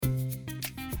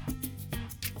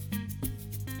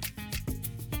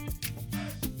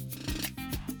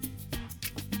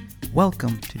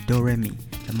Welcome to Do Re Mi,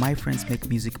 the My Friends Make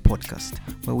Music podcast,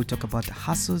 where we talk about the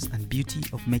hustles and beauty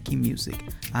of making music.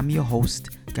 I'm your host,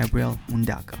 Gabriel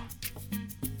Mundaga.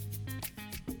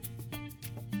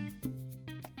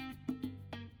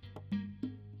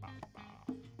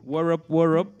 What up, what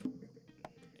up?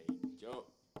 Yo.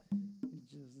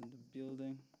 Just in the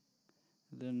building.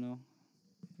 I don't know.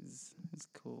 It's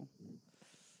cool.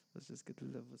 Let's just get to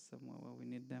level somewhere where we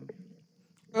need them.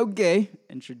 Okay.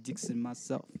 Introducing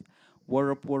myself. What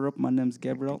up, what up? My name's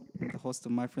Gabriel. I'm the host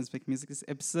of My Friends Make Music. It's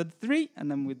episode 3,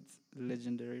 and I'm with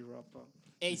legendary rapper.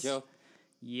 Hey, Joe.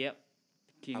 Yep.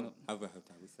 King of I've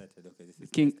started. Okay, this is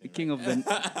king of the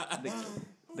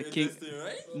the king.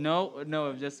 Right? No,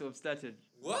 we've started.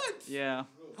 What? Yeah.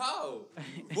 How?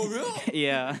 For real?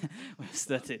 Yeah. We've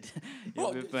started.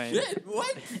 You'll be fine. Shit,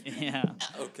 what? Yeah.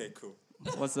 Okay, cool.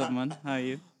 What's up, man? How are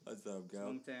you? What's up, girl?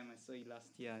 Long time. I saw you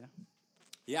last year.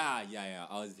 Yeah.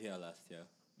 I was here last year.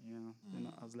 Yeah. You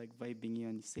know, I was like vibing you,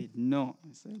 and you said no. I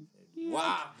said, yeah.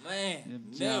 Wow, man.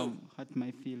 The jam hurt my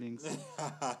feelings.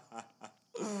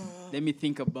 Let me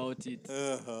think about it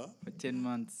Uh-huh. for 10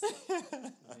 months.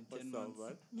 What's up,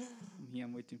 man? I'm here.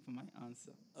 I'm waiting for my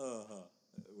answer. Uh-huh.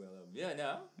 Well, yeah,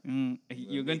 now. You're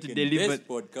We're going to making deliver. this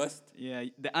podcast. Yeah,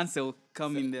 the answer will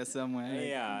come in there somewhere. Like,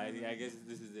 Yeah, I guess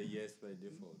this is a yes by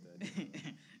default. Then.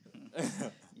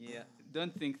 Yeah,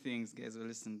 don't think things, guys. Or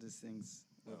listen to these things.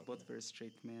 We're Okay. both very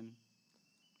straight men.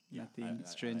 Yeah, Nothing I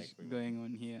strange like women. going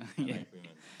on here. I Yeah, like women.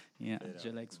 yeah. Straight Joe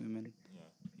up. likes women.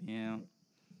 Yeah. Yeah,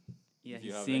 yeah. If you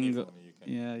He's have any single. for me, you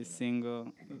can, Yeah, you he's know.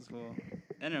 single as well.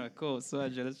 Anyway, cool. So,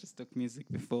 Joe, let's just talk music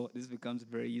before this becomes a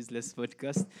very useless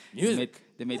podcast. Music.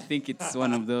 They may think it's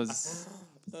one of those.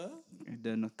 I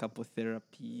don't know, couple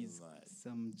therapies, Right.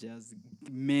 some jazz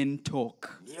men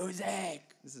talk. Music.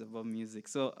 This is about music.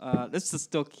 So let's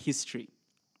just talk history.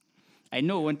 I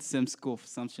know we went to same school for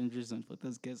some strange reason. For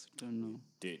those guys who don't know,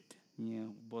 Did. yeah,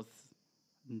 both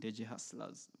Ndeje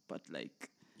hustlers. But like,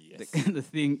 Yes. the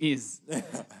thing is,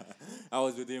 I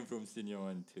was with him from senior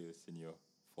 1 to senior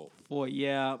 4.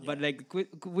 yeah. But like, the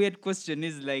weird question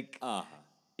is like, Uh-huh.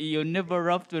 you never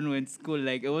rapped when we were in school.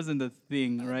 Like, it wasn't a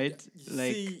thing, right?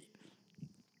 Like, See,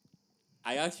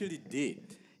 I actually did.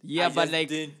 yeah, I but just like,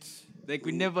 didn't. like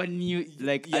we never knew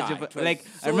like Yeah, algebra. it was Like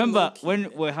so I remember low-key.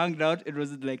 when we hung out, it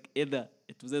was like either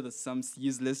some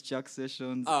useless chuck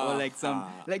sessions or like some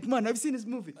Uh-huh. like, man, I've seen this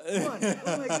movie. Man,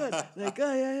 oh my god, like,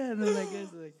 oh yeah, and I'm like, yes,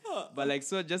 like, but like,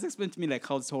 so just explain to me like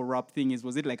how this whole rap thing is.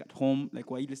 Was it like at home, like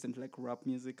were you listening to like rap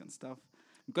music and stuff?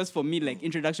 Because for me, like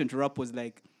introduction to rap was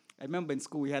like, I remember in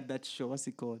school we had that show. What's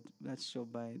it called? That show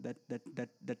by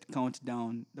that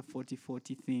countdown, the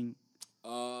 40-40 thing.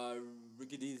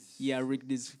 Ricky D's. Yeah, Rick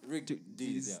D's. Rick to-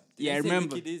 D's, D's- yeah. Did Yeah, I I say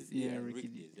remember. Ricky D's? Yeah, Yeah, Ricky Rick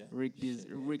D's. D's, yeah. Rick D's.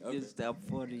 Rick Okay. D's top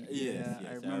 40. Yes, Yeah, yes,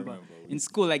 I I remember. remember. In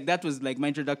school, like that was like my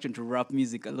introduction to rap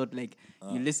music. A lot, like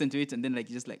you listen to it and then like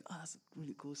you just like, oh, that's a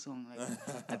really cool song. Like,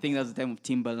 I think that was the time of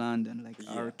Timbaland and like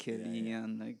Yeah, R. Kelly yeah.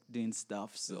 and like doing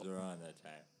stuff. It So was around that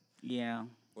time. yeah,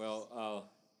 Well,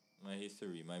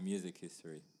 my music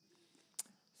history.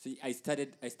 See, I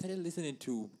started listening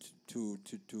to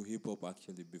hip hop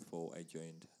actually before I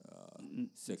joined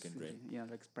secondary. Yeah,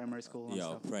 like primary school and Yeah,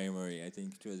 stuff. primary. I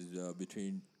think it was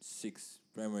between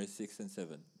primary 6 and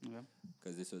 7, Yeah,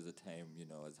 because this was the time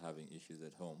I was having issues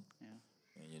at home, yeah,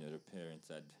 and the parents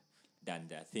had done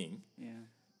their thing. yeah.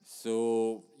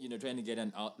 So trying to get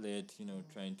an outlet,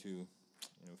 trying to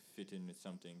fit in with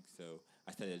something. So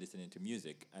I started listening to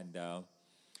music, and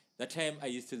that time I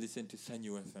used to listen to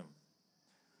Sanyo FM.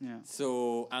 Yeah.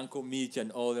 So Uncle Mitch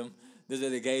and all them, those are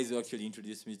the guys who actually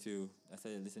introduced me to. I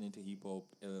started listening to hip hop,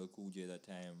 LL Cool J that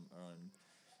time.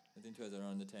 I think it was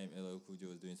around the time LL Cool J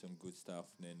was doing some good stuff.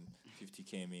 And then 50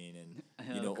 came in,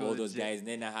 and LL all Cool those J. guys. And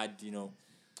then I had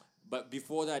but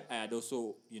before that I had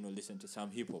also listened to some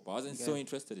hip hop. I wasn't so Okay.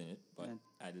 interested in it, but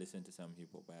Yeah. I'd listened to some hip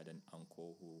hop. I had an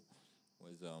uncle who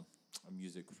was a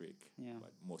music freak, Yeah.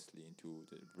 but mostly into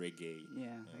the reggae,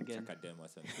 Yeah, again.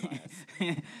 Chakademus and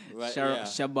Flyers. But, yeah.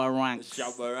 Shabba Ranks.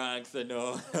 Shabba ranks and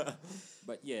all.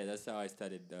 But yeah, that's how I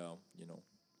started.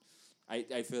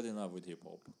 I fell in love with hip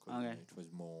hop because Okay. it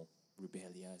was more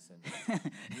rebellious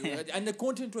and and the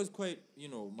content was quite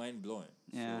mind blowing.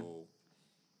 Yeah. So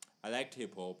I liked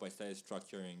hip hop. I started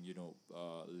structuring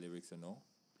lyrics and all.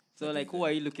 So That like, is who the-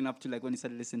 are you looking up to? Like when you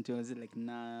started listening to, is it like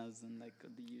Nas and like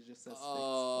the usual suspects,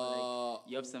 or like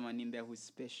you have someone in there who's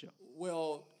special?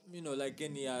 Well, like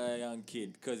any other young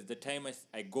kid, because the time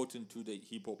I got into the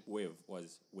hip hop wave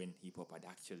was when hip hop had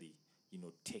actually,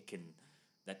 taken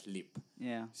that leap.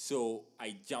 Yeah, So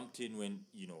I jumped in when,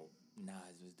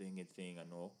 Nas was doing a thing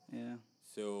and all. yeah,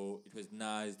 So it was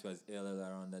Nas, it was LL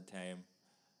around that time.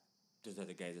 those are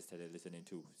the guys I started listening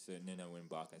to. So and then I went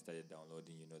back and started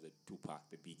downloading, the Tupac,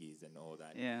 the Biggies, and all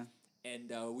that. Yeah.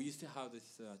 And we used to have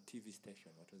this TV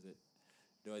station. What was it?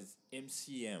 There was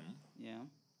MCM Yeah.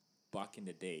 back in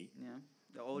the day. Yeah.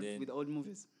 The old Then- with old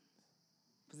movies.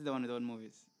 Was it the one with old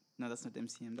movies? No, that's not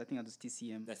MCM. I think that was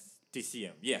TCM. That's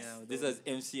TCM. Yes, Yeah, this was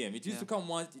MCM. It used to Yeah. come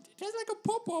once. Just like a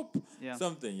pop-up Yeah.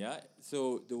 something, yeah.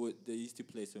 So they used to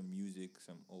play some music,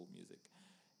 some old music.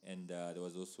 And there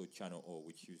was also Channel O,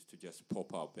 which used to just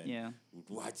pop up and Yeah. would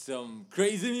watch some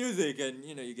crazy music, and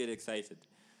you get excited.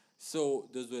 So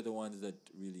those were the ones that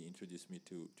really introduced me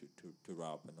to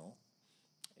rap and all.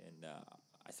 And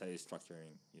I started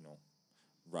structuring,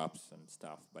 raps and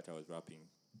stuff, but I was rapping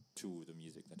to the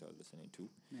music that I was listening to.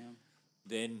 Yeah.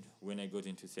 Then when I got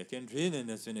into secondary, then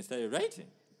that's when I started writing.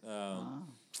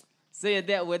 So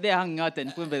we're there hanging out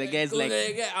and put the guys like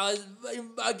I was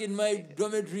back in my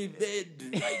dormitory bed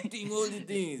writing all the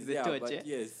things. The yeah, torch, but yeah?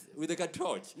 yes, with like a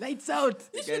torch. lights out.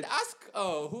 You should ask,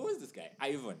 who was this guy?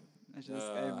 Ivan. I should ask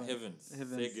Ivan. Heavens.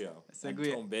 Heavens. Seguia. And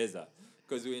Seguia. Tom Beza.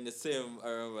 Because we were in the same, I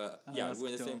remember, we were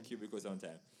in the same Tom. cubicle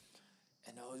sometime.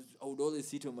 And I would always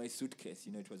sit on my suitcase,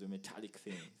 it was a metallic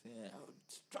thing. Yeah, I would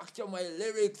structure my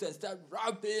lyrics and start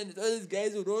rapping. All these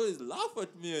guys would always laugh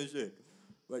at me and shit.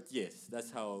 But yes,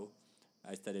 that's how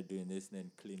I started doing this. And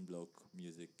then Clean Block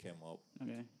music came up.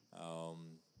 Okay.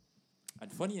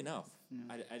 And funny enough,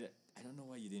 I don't know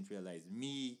why you didn't realize,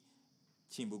 me,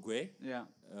 Chimbugwe, Yeah.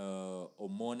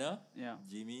 Omona, Yeah.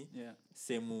 Jimmy, Yeah.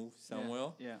 Semu,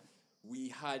 Samuel, Yeah. we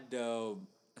had a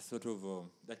sort of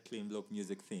that Clean Block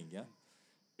music thing, yeah?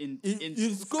 In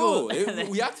school.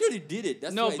 We actually did it.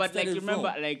 That's no, where it but like started you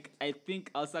remember, from. like I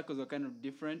think our circles were kind of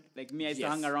different. Like me, I used to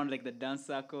Yes. hang around like the dance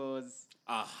circles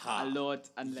Aha. a lot,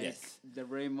 and like Yes. the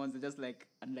Raymonds, and just like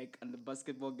and the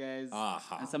basketball guys,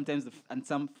 Aha. and sometimes and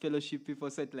some fellowship people.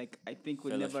 So it, like I think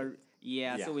we Fellowship. never,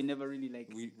 Yeah. so we never really like.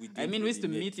 We I didn't mean, we used to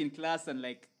really meet in class and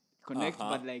like connect,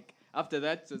 Uh-huh. but like after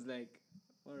that, it was like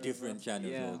whatever. different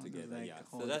channels Yeah, it was, altogether. like, Yeah. a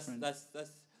whole So that's different-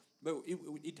 that's. But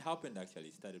it happened actually.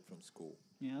 It started from school.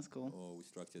 Yeah, that's cool. Oh, we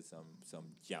structured some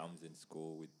jams in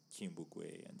school with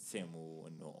Chimbukwe and Semu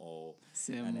and all.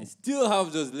 And I Semu. still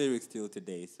have those lyrics till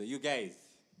today. So you guys,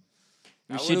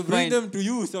 We I should will bring find- them to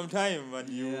you sometime, and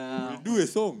you Yeah. will do a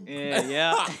song.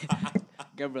 Yeah.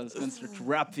 Gabriel's gonna start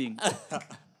rapping.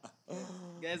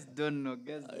 Guys don't know.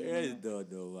 Guys I don't really know.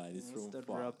 don't know, man. It's We'll from start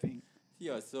far. rapping.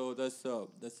 Yeah, so that's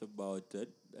about it.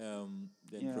 Then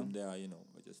Yeah. from there, I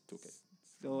just took it.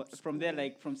 So from there,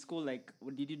 like from school, like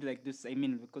what did you do like this? I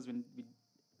mean, because when we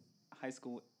high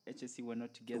school HSC were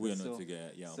not together. We're so, not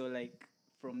together, yeah. So like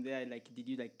from there, like did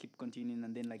you like keep continuing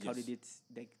and then like how Yes. did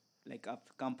it like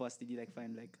after campus did you like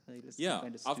find like hey, let's Yeah,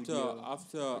 find a after studio?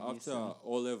 after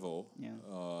O level,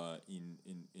 Yeah.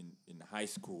 in high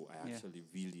school, I Yeah. actually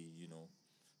really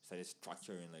started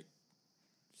structuring like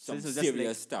So some this was just, serious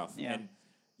like- stuff. yeah. And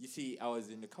you see, I was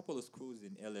in a couple of schools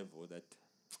in A level that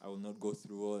I will not go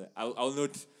through all. I'll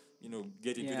not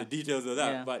get into Yeah. the details of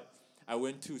that. Yeah. But I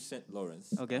went to St.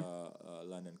 Lawrence, Okay.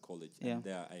 London College, Yeah. and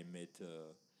there I met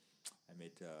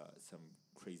some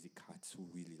crazy cats who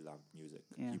really loved music,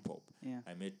 Yeah. hip hop. Yeah.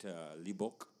 I met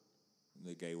Libok,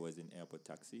 the guy who was in Airport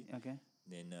Taxi. Okay.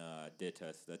 Then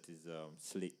Datas, that is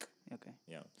Slick. Okay.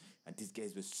 Yeah. And these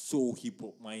guys were so hip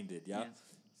hop minded, yeah. Yeah.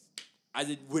 As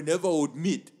in, whenever I would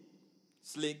meet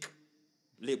Slick,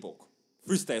 Libok,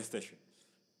 freestyle session.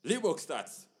 Libok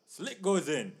starts, Slick goes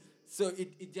in. So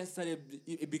it just started,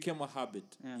 it became a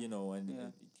habit, Yeah. and Yeah.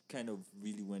 it kind of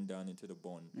really went down into the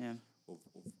bone Yeah.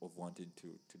 of wanting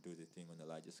to do the thing on a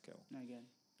larger scale. Again.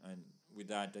 And with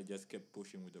that, I just kept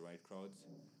pushing with the right crowds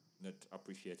that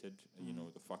appreciated,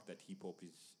 the fact that hip hop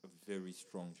is a very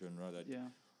strong genre that Yeah.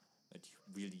 that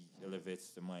really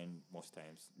elevates the mind most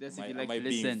times. That's am if you I, like am I to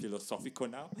being listen. philosophical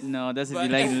now? No, that's if But-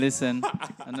 you like to listen.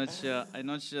 I'm not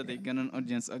sure the Ghanaian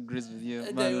audience agrees with you,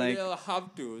 but they like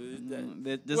have to.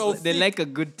 they just Well, they like a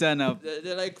good turn up.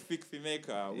 They like Fik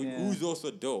Fimeka, Yeah. who's also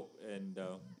dope. And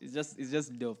It's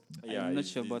just dope. yeah, I'm not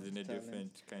he's- sure he's about in a talent.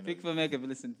 different kind Pick of. for make if you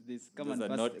listen to this. Come Those on, are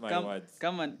bust- not my come, words.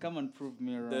 come and prove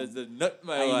me wrong. Those are not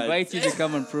my I words. invite you to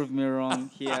come and prove me wrong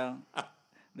here.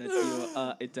 That you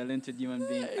are a talented human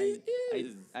being.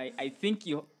 Yes. I think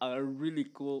you are really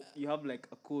cool. You have like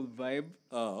a cool vibe,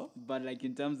 Oh, but like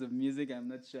in terms of music, I'm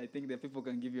not sure. I think that people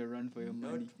can give you a run for your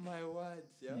not money. my words.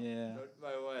 Yeah. Yeah. Not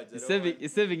my words. I You're don't saving, want- you're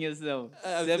saving yourself.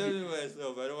 I'm Saving- saving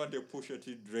myself. I don't want to push a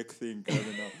T Drake thing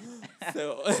coming up.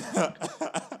 So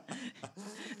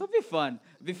It'll be fun.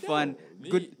 It'll be fun. me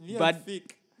Good, and bad,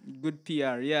 Fik. good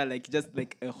PR. Yeah, like just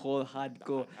like a whole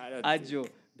hardcore I don't Ajo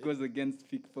goes against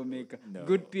Fik for Maker. No.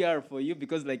 Good PR for you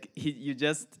because like you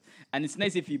just, and it's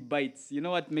nice if he bites. You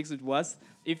know what makes it worse?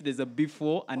 If there's a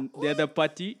before and the other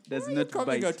party does Why are you not coming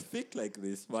bite, at Fik like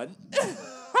this, man?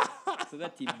 so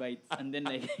that he bites, and then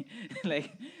like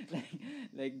like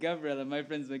like Gabriel and my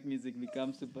friends make music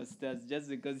become superstars just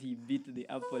because he beat the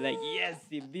apple. Like yes,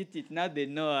 he beat it. Now they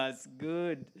know us.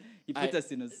 Good. He put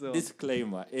us in a song.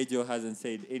 Disclaimer: Ejo hasn't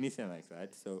said anything like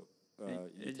that, so you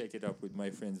Ej- take it up with my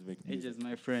friends. Make Age music. is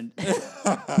my friend.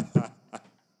 That's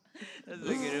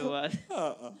a good one.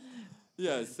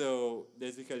 Yeah, so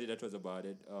basically that was about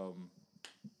it.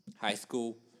 High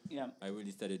school, Yeah. I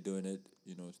really started doing it.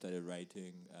 Started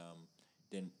writing.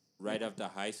 Then right after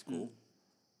high school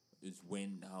is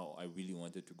when now I really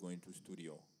wanted to go into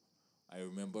studio. I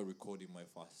remember recording my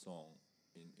first song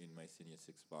in my senior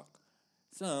six pack.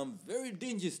 Some very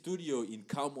dingy studio in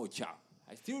Kamocha.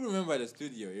 I still remember the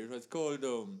studio. It was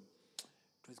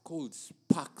called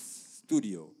Sparks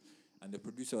Studio, and the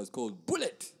producer was called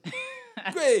Bullet.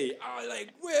 Wait, I was like,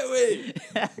 wait.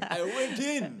 I went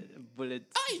in. Bullet.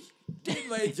 I did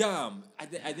my jam. I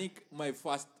think my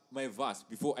verse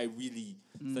before I really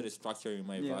started structuring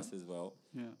my Yeah. verse as well.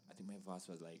 Yeah. I think my verse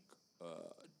was like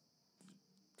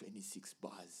 26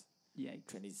 bars, Yeah.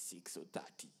 26 or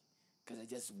 30, because I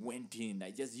just went in.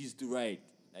 I just used to write.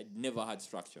 I never had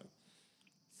structure.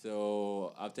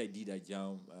 So after I did a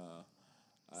jam,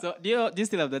 So do you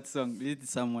still have that song? Is it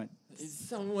someone? it's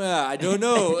somewhere. I don't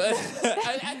know. I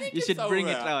think You it's should bring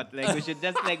it somewhere. out. Like we should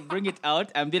just like bring it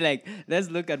out and be like, let's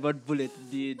look at what Bullet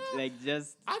did. Like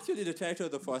just Actually, the title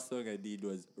of the first song I did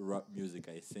was "Rap Music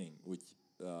I Sing," which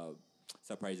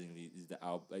surprisingly is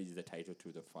the title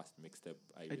to the first mixtape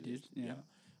I released. yeah.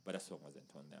 But that song wasn't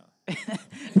on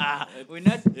there. we're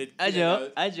not It- Ajo,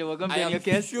 we're gonna be I on am your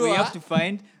case. sure- We have to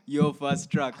find your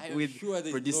first track I am with sure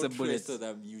there's producer no Bullet. trace of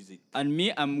that music. And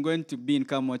me, I'm going to be in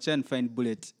Kamocha and find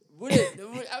Bullet. Bullet,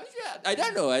 I'm sure. I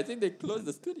don't know. I think they closed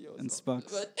the studio. And so.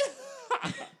 Sparks.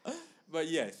 But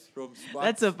yes, from Sparks.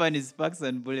 That's so funny, Sparks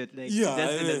and Bullet. Like Yeah,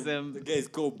 just in the and same. the guy is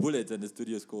called Bullet and the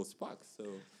studio is called Sparks. So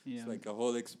Yeah. it's like a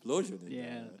whole explosion. In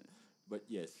Yeah. there. But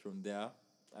yes, from there,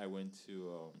 I went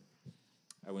to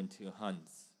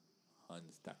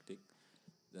Hans Tactic.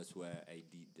 That's where I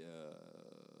did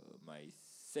my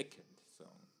second song,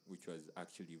 which was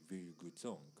actually a very good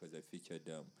song because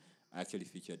I actually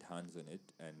featured Hans on it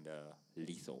and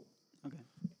Lethal. Okay.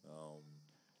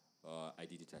 I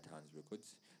did it at Hans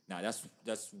Records. Now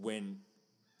that's when,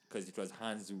 because it was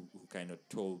Hans who kind of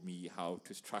told me how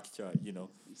to structure.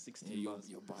 16 bars.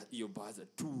 Your bars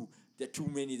they're too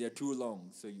many, they're too long,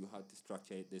 so you have to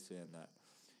structure it this way and that.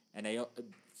 And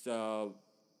so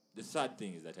the sad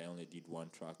thing is that I only did one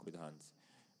track with Hans.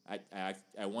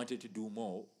 I wanted to do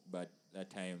more, but that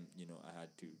time I had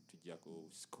to juggle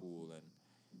school and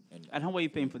And how are you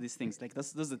paying for these things? Like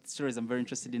those are the stories I'm very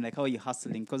interested in. Like how are you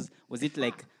hustling? Because was it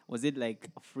like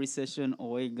a free session,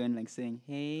 or were you going like saying,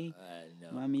 "Hey,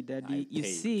 no, mommy, daddy, I you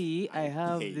paid. see, I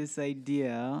have paid. this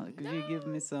idea. Could you give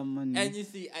me some money?" And you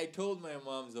see, I told my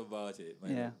moms about it.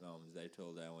 Yeah. Moms, I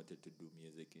told her I wanted to do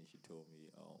music, and she told me,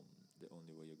 the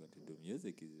only way you're going to do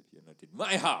music is if you're not in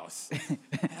my house.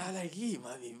 And I'm like, hey,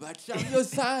 mommy, but I'm your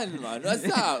son, man. What's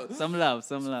up? some love.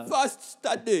 First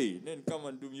study, then come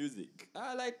and do music.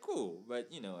 I like, cool, but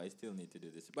I still need to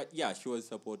do this. But yeah, she was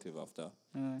supportive after.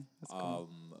 That's cool.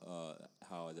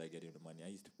 How was I getting the money? I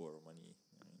used to borrow money,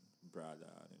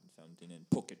 brother, and something, and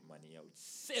pocket money. I would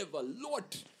save a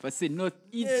lot. But say not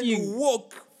And eating.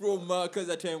 walk from, because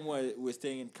at the time we were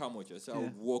staying in Kamocha, so I Yeah.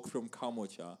 would walk from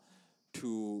Kamocha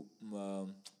to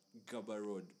Gaba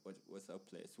Road. What's that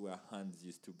place where Hans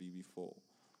used to be before?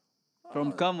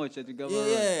 From Kamocha to Gaba Road.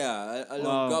 Yeah, along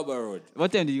Wow. Gaba Road.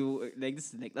 What time do you like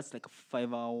this? Like that's like a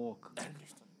 5-hour walk.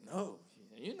 No,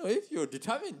 if you're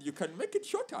determined, you can make it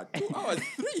shorter. 2 hours,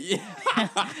 3.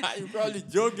 You probably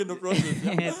jog in the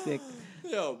process. Sick.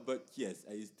 Yeah, but yes,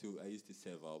 I used to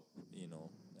save up,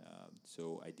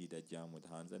 so I did a jam with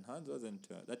Hans, and Hans wasn't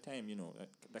that time.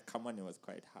 The Kamani was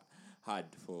quite hard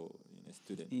for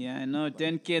students. Yeah, I know.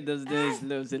 10K those days,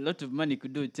 there was a lot of money you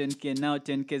could do with 10K. Now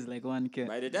 10K is like 1K.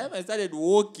 By the time I started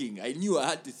working, I knew I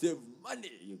had to save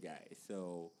money, you guys.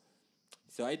 So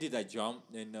I did a jump,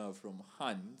 and from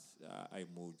Hans, I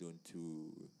moved on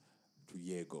to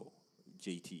Yego,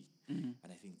 JT, and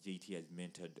I think JT has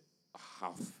mentored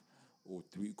half or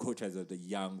 3/4 of the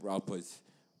young rappers.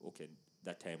 Okay,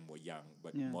 that time were young,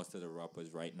 but Yeah. most of the rappers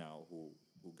right now who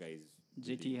guys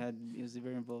JT was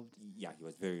very involved. yeah, he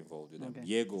was very involved with them. Okay,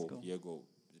 Yego, let's go.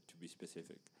 to be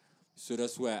specific. So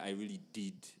that's where I really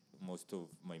did most of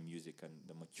my music and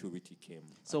the maturity came.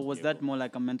 So at was Yego. that more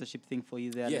like a mentorship thing for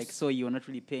you there? Yes. Like, so you were not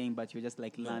really paying, but you were just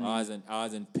like No, learning. I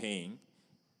wasn't paying.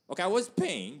 Okay, I was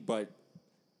paying, but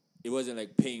it wasn't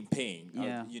like paying.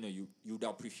 Yeah. You'd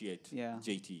appreciate Yeah.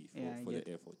 JT for Yeah,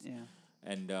 the efforts. yeah.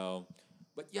 And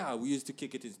but yeah, we used to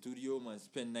kick it in studio, man.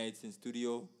 Spend nights in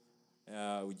studio.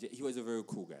 He was a very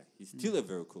cool guy. He's still a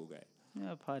very cool guy.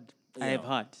 Yeah, I've heard. Yeah. I have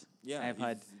heard. Yeah, I have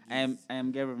heard. he's- I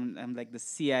am Gabriel. I'm like the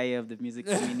CIA of the music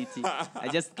community. I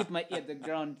just keep my ear at the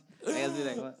ground. I just be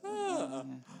like, what?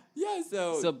 Yeah,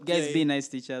 So guys, Jay- be nice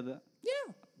to each other.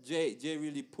 Yeah, Jay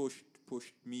really pushed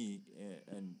me,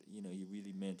 and he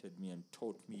really mentored me and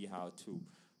taught me how to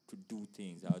do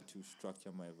things, how to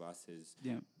structure my verses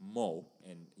Yeah. more,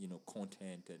 and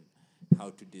content and how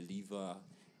to deliver,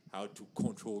 how to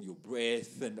control your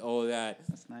breath and all that.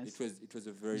 That's nice. It was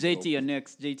a very JT, dope- you're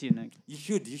next. JT, you're next. You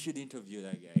should interview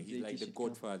that guy. He's JT like the should go.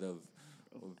 godfather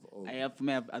of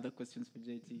may have other questions for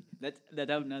JT. That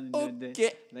have nothing to do with this.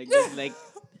 Okay. Like just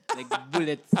like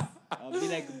bullets. I'll be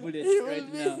like bullets He right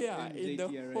will be now. here And in JT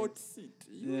the are hot right. seat.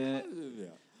 Yeah. Yeah.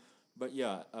 But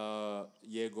yeah,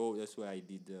 Yego, that's where I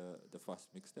did the first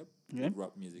mixtape. Okay. The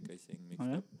rap music I sing Oh,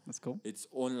 mixtape. yeah? That's cool. It's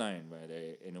online, but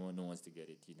anyone who wants to get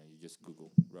it, you just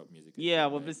Google rap music. I Yeah,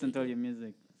 sing we've by listened to all Yego. your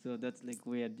music, so that's like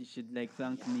weird. You should like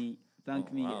thank me. Thank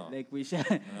Oh, me. wow. Like we shall,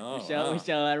 Oh, we wow.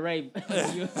 shall arrive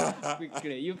you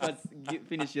quickly. You first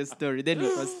finish your story, then we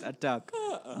first attack.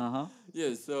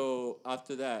 Yeah, so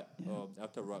after that,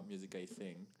 after rap music I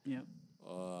sing, Yeah.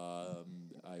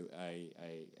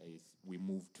 we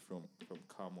moved from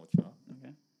Kamocha.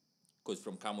 Okay. Because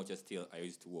from Kamocha still, I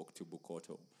used to walk to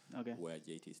Bukoto, Okay. where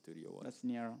JT Studio was. That's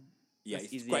near. Yeah, That's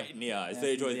it's easier. quite near. Yeah, So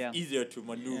it was easier. easier to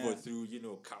maneuver Yeah. through,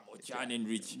 Kamochan and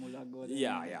reach. Mulago.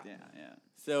 Yeah. Yeah.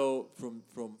 So from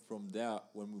there,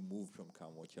 when we moved from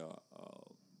Kamocha,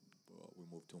 we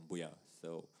moved to Mbuya.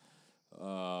 So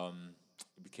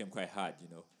it became quite hard,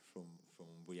 from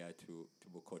Mbuya to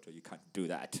Bukoto. You can't do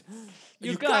that.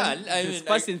 You can. I Just mean,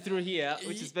 passing through here,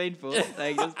 which is painful.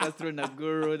 Like just pass through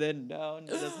Naguru, then down.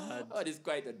 That's hard. Oh, it's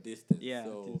quite a distance. Yeah,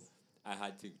 So it is. I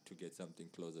had to get something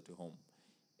closer to home.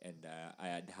 And I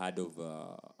had heard of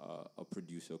a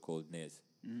producer called Nez.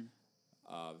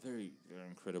 Very, very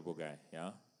incredible guy,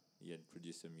 yeah? He had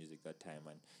produced some music that time,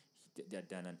 and they had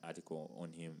done an article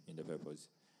on him in the papers.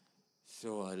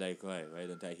 So I was like, why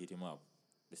don't I hit him up?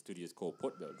 The studio is called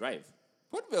Port Bell Drive.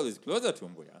 Port Bell is closer to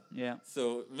Mbuya. Yeah.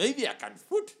 So maybe I can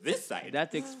foot this side.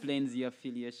 That explains your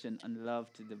affiliation and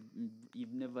love to the.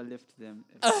 You've never left them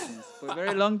ever since. For a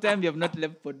very long time, you have not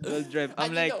left Port Bell Drive.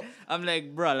 And you know- I'm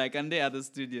like, bro, like, and there are other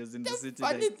studios in the The city.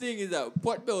 funny Like, thing is that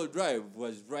Port Bell Drive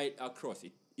was right across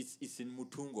it. It's in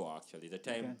Mutungo actually. The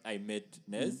time I met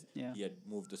Nez, yeah. he had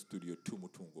moved the studio to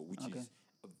Mutungo, which Okay. is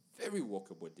a very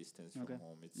walkable distance from Okay.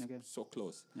 home. It's Okay. so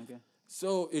close. okay.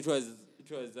 So it was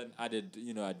an added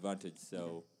advantage.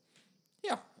 So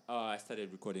yeah, I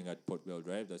started recording at Port Bell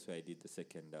Drive. That's why I did the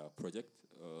second project.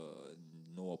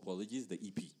 No Apologies, the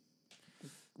EP.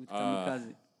 With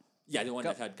Kamikaze. Yeah, the one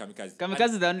that had Kamikaze.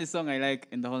 Kamikaze is the only song I like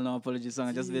in the whole No Apology song.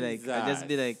 I just be like,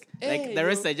 Hey, the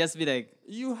rest yo. I just be like,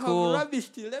 You have Cool.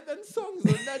 rubbished 11 songs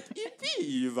on that EP,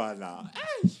 Ivana.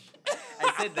 Aish.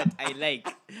 I said that I like.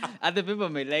 Other people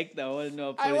may like the whole No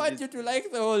I Apology. want you to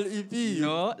like the whole EP.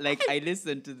 No, like I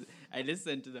listened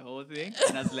to the whole thing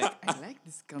and I was like, I like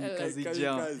this Kamikaze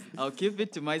jam. Kamikaze. I'll keep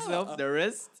it to myself. The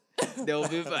rest, they'll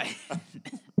be fine.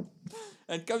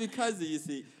 And Kamikaze, you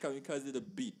see, Kamikaze, the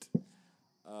beat,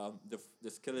 the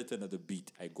skeleton of the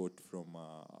beat, I got from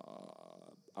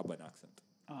Urban Accent.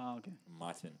 Oh, okay.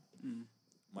 Martin.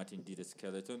 Martin did a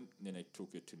skeleton, then I took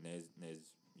it to Nez,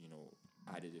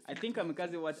 added it. I think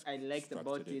Kamikaze, what I liked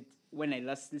about Structured it when I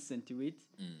last listened to it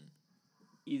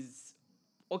is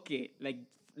okay. Like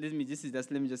let me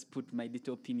just put my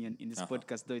little opinion in this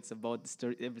podcast. Though it's about the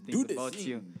story, everything's Do the about thing.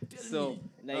 you. Tell So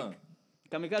me. like,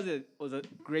 Kamikaze was a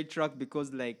great track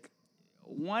because like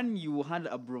one, you had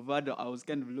a bravado I was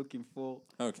kind of looking for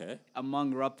Okay.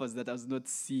 among rappers that I was not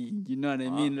seeing. You know what I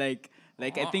mean? Like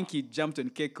I think he jumped on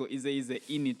Keiko is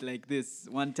in it like this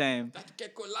one time. That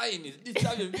Keiko line is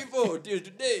disturbing people till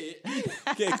today.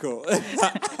 Keiko.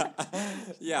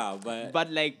 Yeah,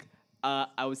 But like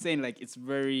I was saying, like it's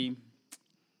very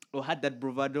or had that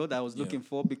bravado that I was looking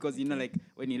for because you know, like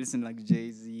when you listen like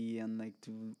Jay-Z and like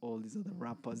to all these other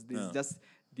rappers, there's just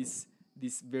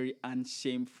this very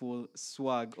unshameful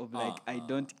swag of like I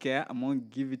don't care, I'm gonna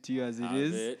give it to you as it Have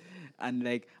is. it. And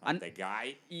like I'm the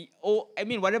guy. I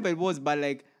mean whatever it was, but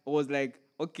like it was like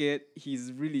okay,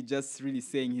 he's really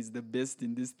saying he's the best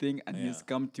in this thing and he's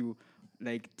come to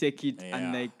like take it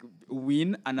and like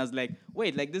win. And I was like,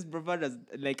 wait, like this bravado,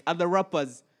 like other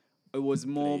rappers it was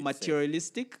more Play it safe.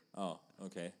 materialistic. Oh,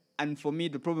 okay. And for me,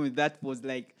 the problem with that was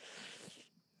like,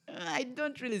 I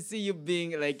don't really see you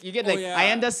being like you get Oh, like yeah.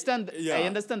 I understand Yeah. I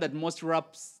understand that most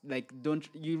raps like don't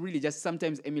you really just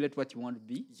sometimes emulate what you want to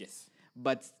be. Yes.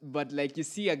 But like you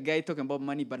see a guy talking about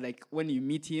money, but like when you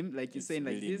meet him, like you're It's saying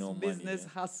like really this no money, business yeah.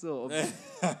 hustle.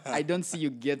 I don't see you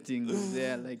getting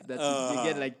there like that. You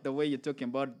get like the way you're talking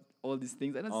about all these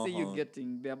things. I don't see you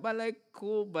getting there. But like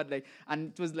cool, but like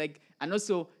and it was like and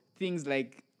also things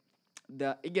like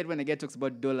when a guy talks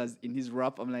about dollars in his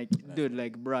rap, I'm like, dude,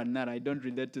 like, bruh, nah, I don't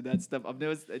relate to that stuff. I've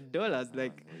never said dollars,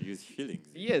 like, We use shillings.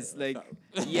 yes, like,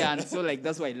 yeah, and so like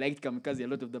that's why I liked Kamikaze a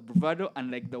lot of the bravado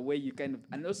and like the way you kind of,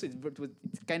 and also it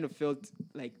kind of felt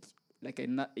like a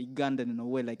Ugandan in a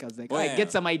way. Like I was like, Oh, I yeah.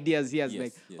 get some ideas here. It's Yes,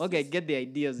 like, yes, okay, yes. get the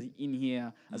ideas in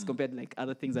here as compared to like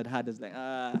other things I'd had. It's like,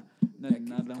 not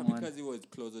another one. Kamikaze was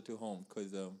closer to home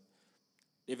because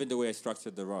even the way I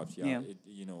structured the raps, Yeah. it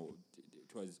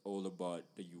was all about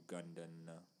the Ugandan,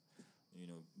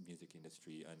 music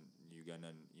industry and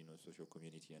Ugandan, social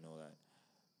community and all that.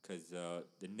 Because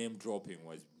the name dropping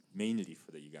was mainly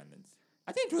for the Ugandans.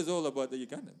 I think it was all about the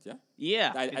Ugandans, yeah?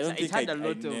 Yeah, I don't think had I a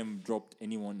lot of name dropped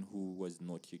anyone who was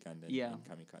not Ugandan Yeah. in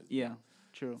Kamikaze. yeah,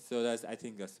 true. So I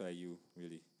think that's why you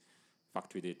really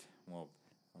fucked with it. Well,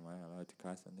 am I allowed to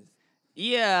cast on this?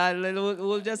 Yeah,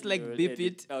 we'll just like You'll beep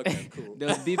edit. it. Okay, cool.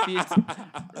 They'll beep it.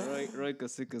 Roy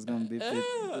Kosika's gonna beep it.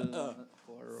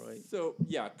 Poor Roy. So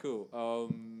yeah, cool.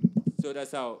 So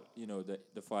that's how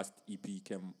the first EP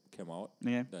came out.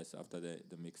 Yeah. That's after the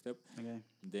mixtape. Okay.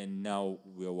 Then now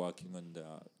we're working on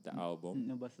the album.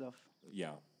 Nuba stuff.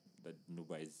 Yeah, that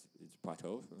Nuba is part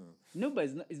of.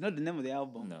 Nuba is not the name of the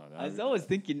album. No, I was always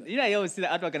thinking, I always see the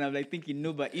artwork and I'm like thinking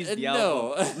Nuba is the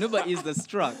no. album. Nuba is the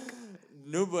struck.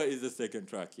 Nuba is the second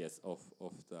track, yes, of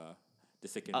the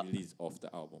second release of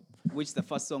the album. Which the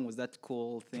first song was that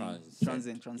cool thing.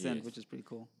 Transcend, yes. which is pretty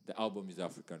cool. The album is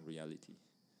African Reality.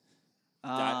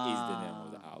 That is the name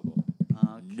of the album.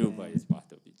 Okay. Nuba is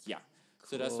part of it. Yeah.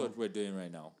 So that's Cool. what we're doing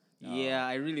right now. Yeah,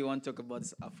 I really want to talk about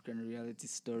this African reality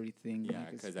story thing. Yeah, like,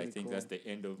 it's because I pretty think cool. that's the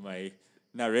end of my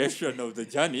narration of the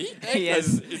journey.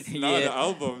 Yes. 'Cause it's now the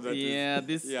album that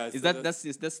is. Yeah, is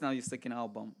so that's now your second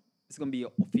album. It's gonna be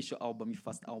your official album, your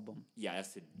first album. Yeah,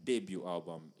 that's a debut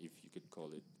album, if you could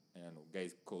call it. I don't know,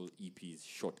 guys call EPs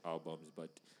short albums,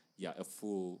 but yeah, a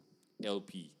full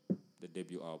LP. The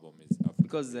debut album is African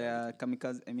Because Reality.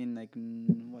 Kamikaze, I mean, like,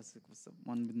 what's the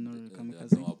one with no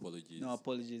Kamikaze? No Apologies. No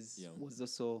Apologies. Yeah. Was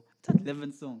also it had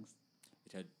 11 songs.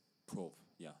 It had 12.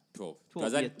 Yeah, 12. 12, it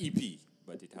was an yeah. EP,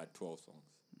 but it had 12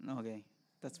 songs. Okay,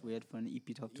 that's weird for an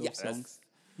EP to have 12 Yeah, that's- songs.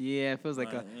 Yeah, it feels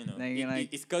like a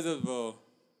it's because of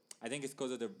I think it's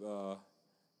because of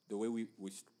the way we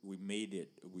made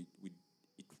it.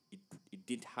 It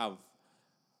didn't have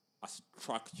a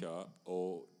structure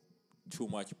or too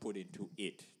much put into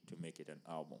it to make it an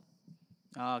album.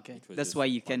 okay. It was That's just why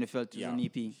you one- kind of felt it was yeah, an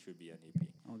EP. it should be an EP.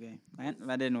 Okay,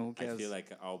 I don't know. Who I cares? feel like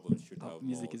an album should Oh, have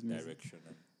music more is music. direction.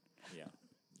 And, yeah.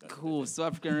 that's the Cool. thing. So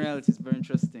African reality is very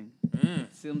interesting.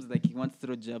 Mm. Seems like you want to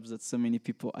throw jabs at so many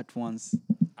people at once.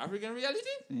 African reality?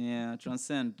 Yeah,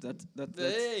 transcend. That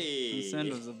Hey. transcend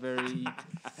was a very.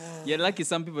 You're lucky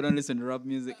some people don't listen to rap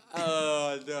music.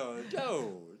 Oh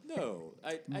no.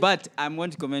 But I'm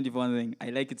going to commend you for one thing. I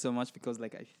like it so much because,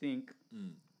 like, I think,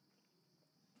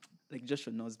 like,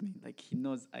 Joshua knows me. Like, he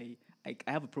knows I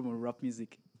have a problem with rap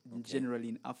music generally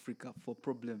in Africa for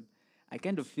problem. I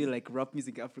kind of feel like rap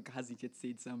music in Africa hasn't yet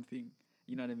said something.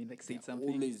 You know what I mean? Like, said something.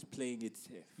 always playing it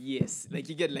safe. Yes. Like,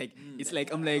 you get, like, it's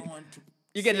like, I'm I like, want to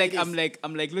you get say like this.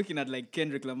 I'm like looking at like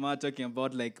Kendrick Lamar talking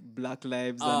about like Black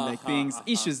lives and like things,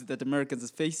 issues that Americans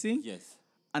is facing. Yes.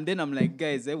 And then I'm like,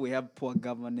 guys, we have poor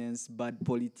governance, bad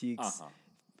politics,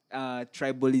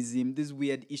 tribalism, these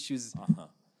weird issues.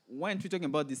 Why aren't we talking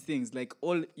about these things? Like,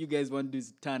 all you guys want to do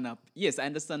is turn up. Yes, I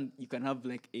understand you can have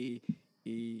like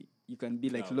you can be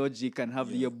like Logic and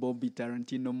have your Bobby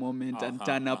Tarantino moment and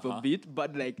turn up a bit.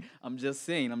 But like, I'm just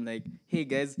saying, I'm like, hey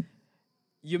guys,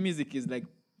 your music is like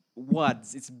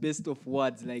words. It's based off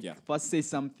words. Like, first say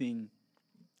something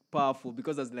powerful,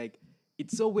 because I was like,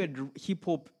 it's so weird. Hip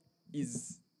hop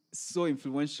is so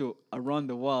influential around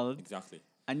the world. Exactly.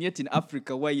 And yet in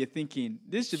Africa, where you're thinking,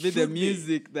 this should be the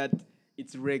music that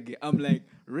it's reggae. I'm like,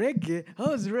 reggae?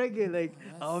 How's reggae like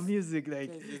our music?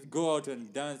 Like, Just go out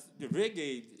and dance. The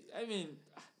reggae, I mean,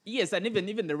 yes, and even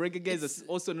the reggae guys are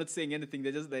also not saying anything.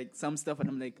 They're just like some stuff, and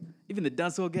I'm like, even the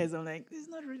dancehall guys, I'm like, it's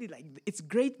not really like, it's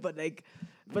great, but like,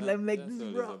 but I'm like, dancehall is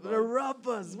the about-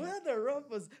 rappers, where are the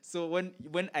rappers? So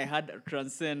when I had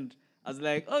Transcend, I was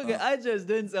like, okay, I just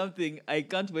doing something. I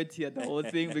can't wait to hear the whole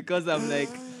thing because I'm like,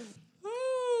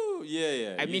 ooh,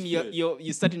 Yeah. I you mean, should.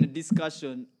 you're starting a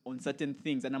discussion on certain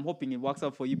things, and I'm hoping it works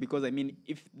out for you because I mean,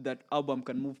 if that album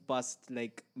can move past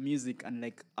like music and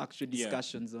like actual Yeah.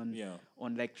 discussions Yeah.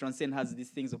 on like Transcend has these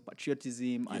things of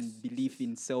patriotism Yes, and belief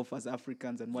in self as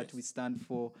Africans and what Yes. we stand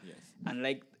for, Yes. and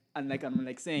like I'm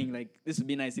like saying like this would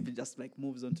be nice if it just like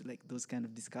moves on to like those kind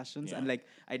of discussions, Yeah. and like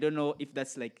I don't know if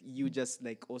that's like you just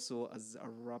like also as a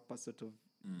rapper sort of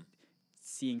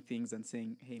seeing things and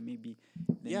saying, hey, maybe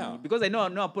let Yeah. me, because I know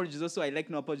No Apologies also, I like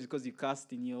No Apologies because you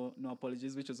cast in your No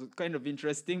Apologies, which was kind of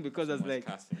interesting because I was So much like,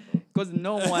 casting, bro. because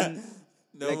no one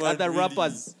No like one other really-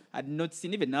 rappers had not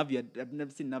seen, even Navi, I've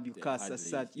never seen Navi cast as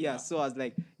hardly, such. yeah. Yeah, so I was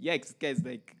like, yeah, this guy's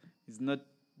like, he's not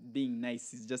being nice,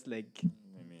 he's just like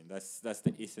I mean, that's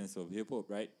the essence of hip hop,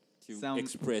 right? To Some-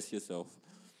 express yourself.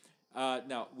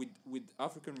 Now with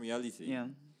African reality, yeah.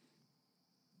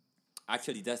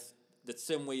 actually, that's the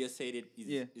same way you said it is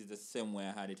Yeah. is the same way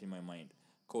I had it in my mind.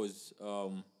 Cause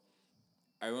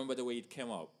I remember the way it came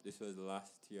up. This was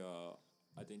last year,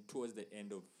 I think towards the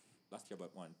end of last year,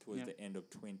 but towards Yeah. the end of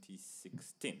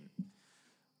 2016,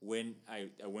 when I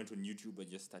went on YouTube and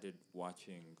just started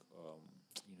watching,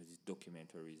 these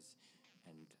documentaries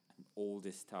and all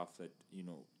this stuff that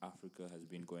Africa has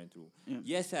been going through. Yeah.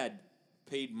 Yes, I'd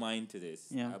paid mind to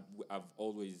this. Yeah. I've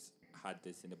always had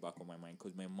this in the back of my mind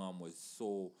because my mom was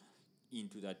so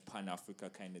into that Pan Africa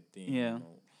kind of thing. Yeah.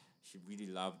 She really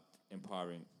loved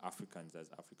empowering Africans as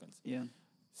Africans. Yeah.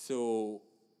 So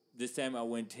this time I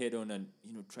went head on and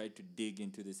tried to dig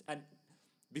into this. And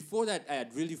before that, I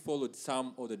had really followed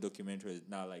some of the documentaries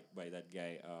now, like by that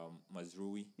guy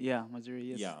Mazrui. Yeah, Missouri,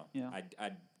 yes. Yeah, Yeah.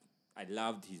 I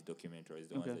loved his documentaries,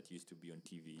 the Okay. ones that used to be on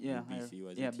TV. Yeah, BBC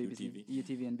was yeah, it BBC, UTV?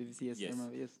 UTV and BBC, yes. I Yes.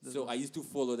 remember, yes. those So ones. I used to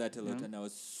follow that a lot, Yeah. and I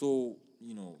was so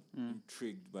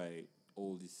intrigued by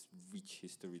all this rich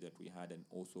history that we had, and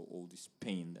also all this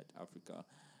pain that Africa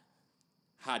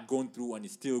had gone through and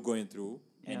is still going through,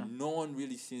 Yeah. and no one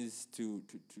really seems to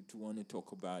want to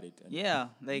talk about it. And, Yeah,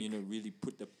 like really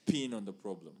put the pin on the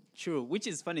problem. true, which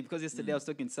is funny because yesterday I was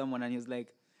talking to someone and he was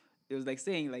like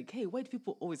saying like, hey, white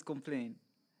people always complain.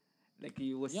 Like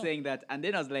he was Yeah. saying that, and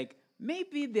then I was like,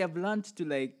 maybe they have learned to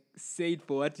like say it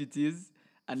for what it is,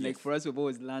 and like Yes. for us we've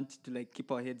always learned to like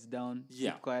keep our heads down,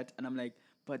 Yeah. keep quiet, and I'm like,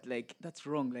 but like that's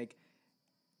wrong, like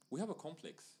We have a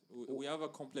complex. We have a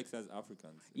complex as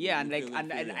Africans. yeah, We and like feel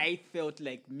and inferior. I felt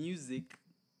like music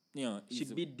it's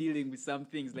should a- be dealing with some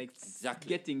things like Exactly.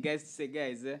 getting guys to say,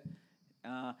 guys,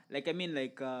 like I mean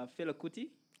like Fela Kuti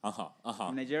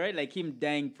in Nigeria, like him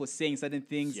dying for saying certain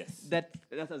things. Yes. That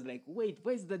was like, wait,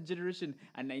 where is that generation?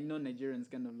 And I know Nigerians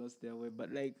kind of lost their way,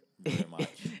 but like Very much.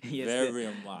 yes, Very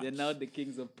they're, much. they're now the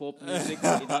kings of pop music in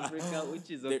Africa,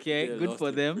 which is okay, They good lost for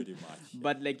it them. pretty much, yeah.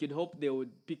 But like you'd hope they would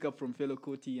pick up from Fela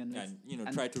Kuti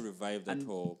and try to revive that and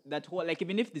whole. that whole like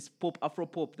even if this pop Afro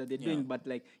pop that they're Yeah. doing, but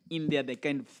like in there they're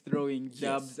kind of throwing Yes.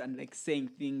 jabs and like saying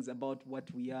things about what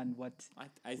we are and what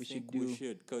I we think should we do.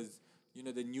 should, because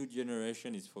the new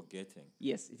generation is forgetting.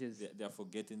 Yes, it is. They're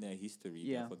forgetting their history.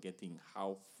 Yeah. They're forgetting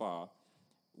how far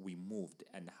we moved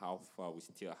and how far we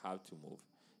still have to move.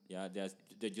 Yeah,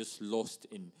 they're just lost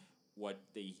in what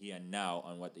they hear now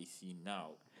and what they see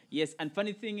now. Yes, and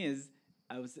funny thing is,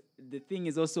 the thing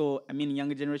is also, I mean,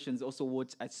 younger generations also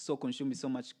watch, I so consume so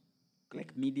much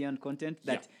like media and content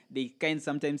that they kind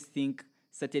sometimes think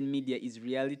certain media is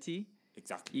reality.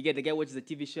 Exactly. You get the guy watches a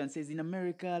TV show and says in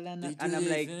America, and They I'm do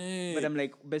like, this, eh? but I'm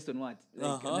like, based on what?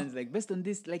 Like, and then it's like based on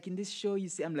this, like in this show, you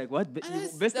see, I'm like, what?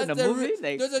 And Based on a that's the movie,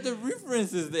 like. those are the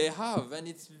references they have, and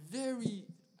it's very.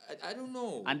 I don't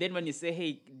know. And then when you say,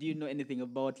 hey, do you know anything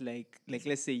about like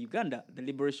let's say Uganda, the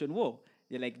Liberation War?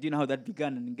 You're like, do you know how that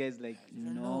began? And the guy's like,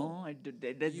 don't no, know. I do,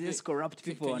 they're You just can- corrupt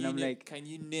can- people. can And you I'm name- like, can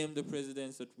you name the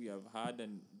presidents that we have had,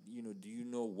 and do you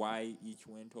know why each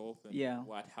went off and Yeah.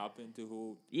 what happened to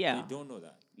who? Yeah. They don't know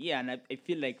that. yeah, and I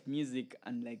feel like music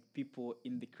and like people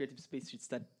in the creative space should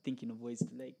start thinking of ways to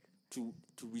like, To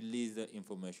release the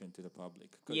information to the public.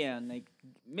 'Cause yeah, and like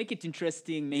make it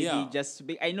interesting. Maybe Yeah. just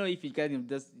be, I know if you can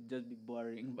just be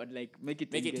boring, but like make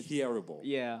it make it engage- hearable.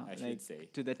 Yeah, I like should say.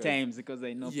 to the 'Cause- times, because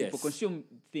I know people Yes. consume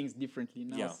things differently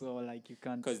now. Yeah. So like you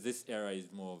can't. Because this era is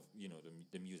more of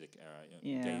the music era.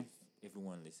 Yeah.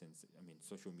 Everyone listens. I mean,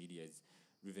 social media is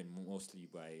driven mostly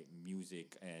by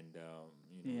music and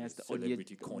Yes, the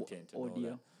celebrity audio- content and all audio.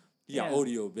 that. Yeah, Yeah.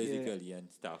 audio basically and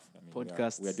stuff. I mean,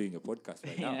 Podcasts. we are doing a podcast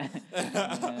right now.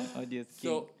 Yeah. Audio is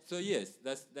king. So yes,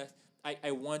 that's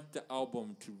I want the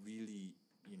album to really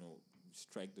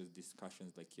strike those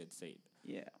discussions like you had said,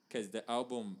 yeah. because the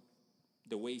album,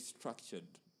 the way it's structured,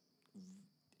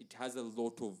 it has a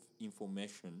lot of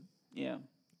information Yeah.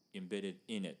 embedded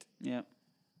in it Yeah.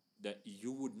 that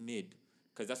you would need,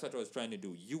 because that's what I was trying to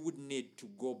do. You would need to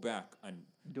go back and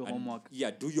Do homework.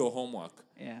 Yeah, do your homework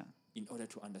Yeah. in order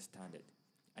to understand it,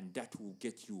 and that will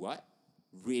get you what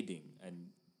reading and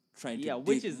trying Yeah, to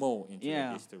which dig is more into the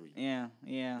yeah, history. yeah,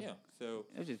 yeah, Yeah, so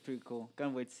which is pretty cool.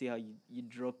 Can't wait to see how you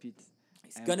drop it.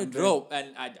 it's I'm- gonna I'm very- drop,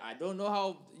 and I don't know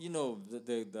how the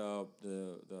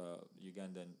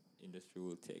Ugandan industry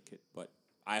will take it, but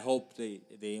I hope they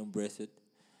embrace it.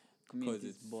 Community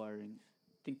is it's- boring.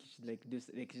 I think you should like do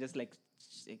like just like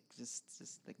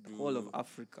like the whole of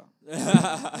Africa.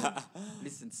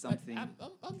 Listen to something.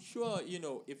 I'm sure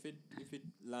if it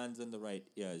lands on the right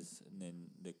ears, then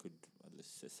they could at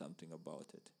least say something about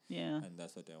it. Yeah. And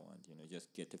that's what I want.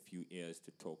 Just get a few ears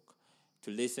to talk, to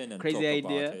listen and Crazy talk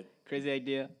idea. about it. Crazy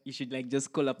idea. You should like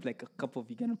just call up like a couple of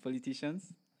Ugandan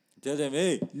politicians. Tell them,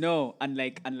 hey, No, and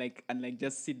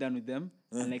just sit down with them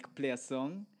and like play a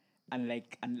song and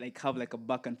like have like a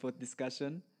back and forth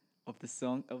discussion of the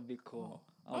song. That would be cool.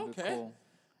 That would be okay. cool.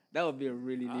 That would be a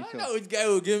really I neat don't one. know which guy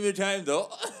will give me time though.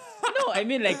 No, I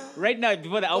mean like right now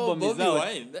before the album is Bobby out.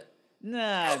 Wine.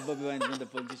 Nah, Bobby Wine's not the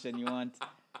politician you want.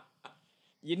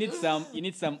 You need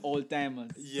some old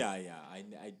timers. Yeah.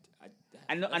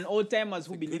 And old timers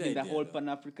who That's a believe good in the idea, whole though.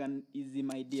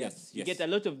 Pan-Africanism idea. Yes, You yes. get a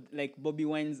lot of like Bobby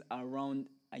Wines around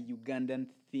a Ugandan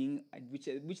thing,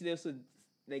 which they also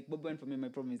like. Bobby Wine for me, my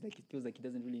problem is like it feels like he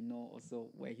doesn't really know also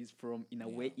where he's from in a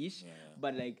way ish. yeah.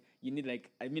 But like you need like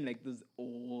I mean like those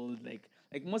old like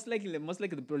most likely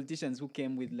the politicians who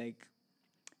came with like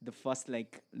the first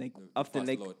like after first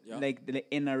like lot, yeah. like the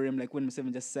NRM like when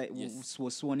Museveni just Yes.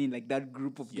 was sworn in like that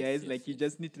group of Yes, guys yes, like you yes.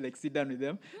 just need to like sit down with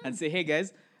them and say, hey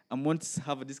guys, I want to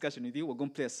have a discussion with you. We're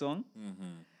gonna play a song.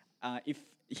 If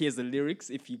here's the lyrics,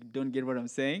 if you don't get what I'm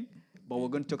saying, but we're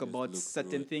gonna talk just about look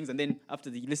certain through it. things, and then after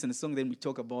you listen to the song, then we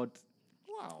talk about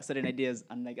Wow. certain ideas,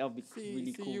 and like that'll be See,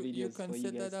 really cool you videos can for you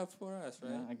set guys. that up for us,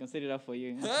 right? Yeah, I can set it up for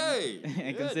you. Hey,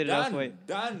 I can yeah, set it up for you.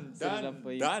 done, Set it up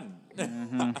for you. done.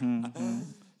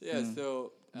 Yeah,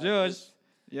 so Josh,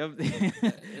 yep.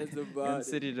 that's can about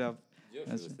set it up. Josh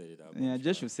will set it up. Yeah,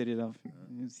 Josh will set it up.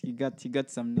 He got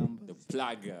some numbers. The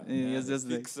plugger, Yeah, it's the just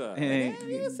like- fixer. Hey.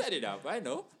 Yeah, you set it up. I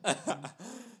know.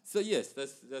 So yes,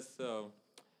 that's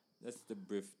the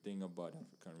brief thing about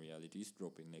African reality. It's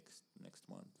dropping next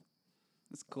month.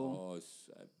 That's cool. Oh,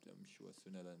 I'm sure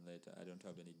sooner than later. I don't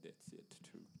have any dates yet.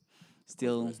 Too.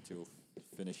 Still We're still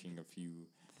finishing a few.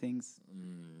 things.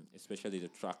 Especially the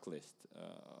track list.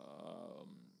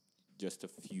 Just a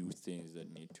few things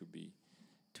that need to be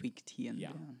Tweaked here and Yeah.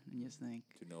 there. And just like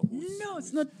to know who's no, it's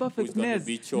who's- not perfect. who's going Nez. to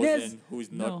be chosen, Nez.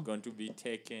 who's No. not going to be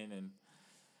taken, and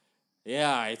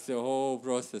yeah, it's a whole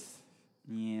process.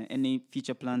 Yeah. Any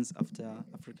future plans after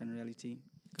African Reality?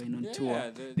 Going on tour.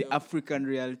 Yeah, The African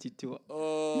Reality tour.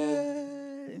 Oh,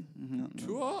 Yay. Mhm.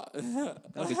 tour.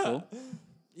 That'd be cool.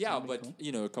 Yeah, That'd be but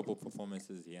cool. a couple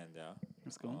performances here and there.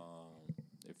 That's cool.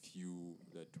 A few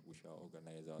that we shall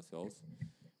organize ourselves.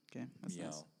 Okay, that's yeah.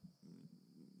 nice.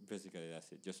 Basically, that's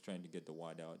it. Just trying to get the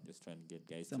word out. Just trying to get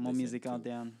guys. Some to more listen music out to-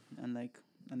 there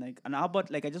and how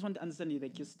about like I just want to understand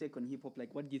like your take on hip hop.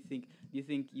 Like what do you think? Do you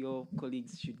think your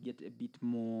colleagues should get a bit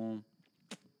more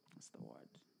what's the word?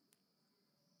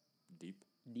 Deep.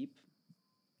 Deep?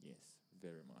 Yes,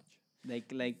 very much.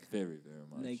 Like Very, very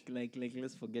much. like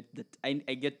let's forget that I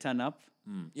get turn up.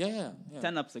 Yeah.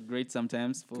 Turn ups are great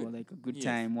sometimes for Good. like a good Yes.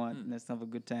 time. Let's have a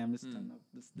good time. Let's turn up.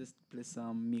 Let's play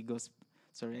some Migos.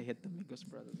 Sorry, I hate the Migos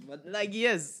brothers. But like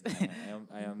yes.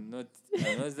 I'm not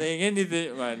saying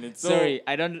anything, man. It's Sorry,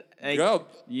 I don't like Grub.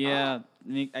 yeah.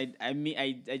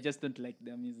 I just don't like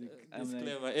their music. I'm like,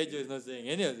 Disclaimer: Ejo is not saying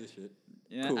any of this shit.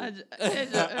 yeah, Cool.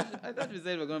 I thought we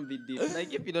said we're gonna be deep.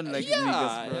 Like if you don't like Yeah, Migos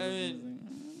I brothers, mean-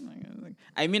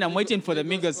 I mean I'm waiting for the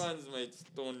Migos. fans might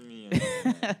stone me.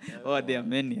 Oh, there are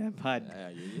many I've had.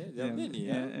 There are many.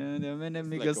 Yeah, there are many It's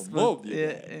Migos like a mob, fans.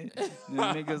 you There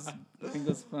are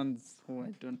Migos fans who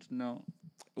I don't know.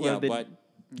 Yeah, they- but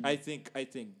I think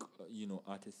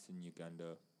artists in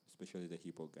Uganda, especially the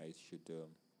hip hop guys, should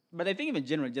But I think in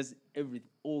general, just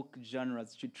all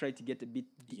genres should try to get a bit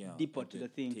deeper to the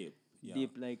thing. Deep, yeah.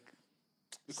 Deep, like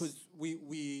Because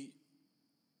we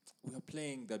are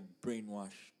playing that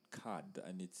brainwash card,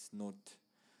 and it's not.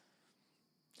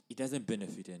 It doesn't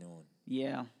benefit anyone.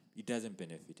 yeah, It doesn't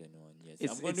benefit anyone. Yes,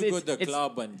 It's- I'm going it's- to go it's- to the it's-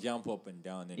 club and jump up and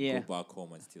down and Yeah. go back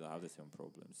home and still have the same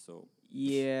problems. So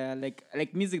yeah,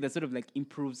 like music that sort of like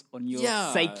improves on your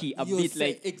yeah, psyche a your bit, psy-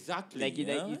 like exactly. like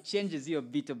yeah? it changes you a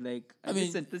bit of like. I mean,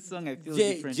 listen to this song, I feel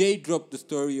Jay, different. Jay dropped the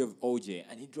story of OJ,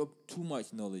 and he dropped too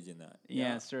much knowledge in that.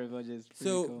 yeah, Story of OJ is pretty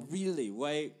So cool. really,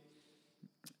 why?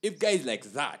 If guys like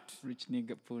that, Rich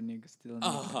nigga, poor nigga, still.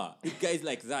 Nigga. if guys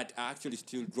like that are actually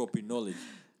still dropping knowledge,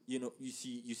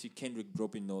 you see Kendrick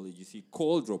dropping knowledge, you see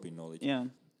Cole dropping knowledge, Yeah.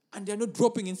 and they're not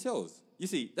dropping in sales. You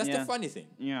see, that's Yeah. the funny thing.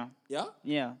 Yeah. Yeah,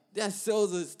 Yeah. their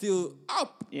sales are still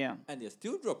up, Yeah. and they're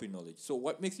still dropping knowledge. So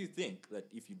what makes you think that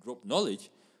if you drop knowledge,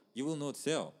 you will not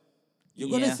sell? You're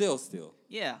Yeah. gonna sell still.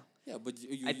 Yeah. Yeah, but I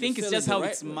you're think it's selling just the how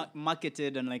right it's way.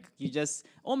 marketed, and like you just,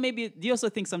 or maybe do you also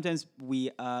think sometimes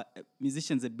we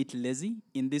musicians a bit lazy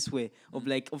in this way of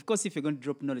like, of course, if you're going to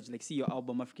drop knowledge, like see your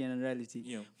album African Reality,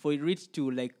 Yeah. for it to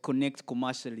like connect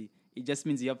commercially, it just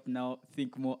means you have to now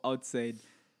think more outside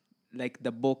like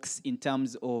the box in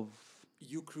terms of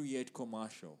You create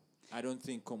commercial. I don't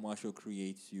think commercial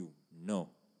creates you. No.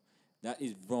 That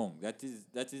is wrong. That is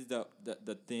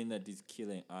the thing that is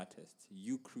killing artists.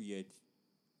 You create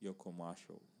your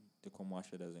commercial. The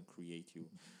commercial doesn't create you.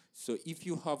 So if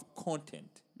you have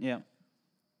content yeah,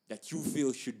 that you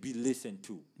feel should be listened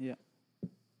to, yeah,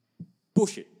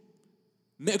 push it.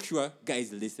 Make sure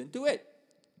guys listen to it.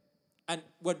 And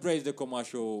what drives the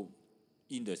commercial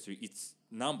industry? It's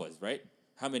numbers, right?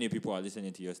 How many people are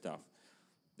listening to your stuff?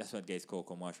 That's what guys call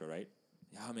commercial, right?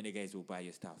 How many guys will buy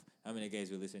your stuff? How many guys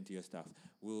will listen to your stuff?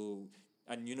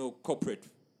 Corporate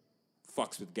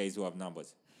fucks with guys who have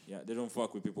numbers. Yeah, they don't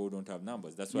fuck with people who don't have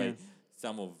numbers. That's why Yeah.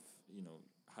 some of,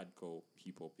 hardcore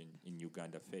hip hop in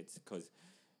Uganda fits, because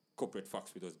corporate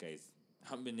fucks with those guys.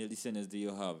 How many listeners do you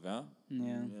have, huh?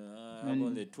 Yeah. I have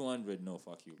only 200. No,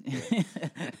 fuck you.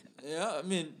 Yeah, I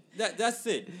mean, that's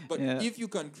it. But Yeah. if you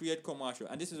can create commercial,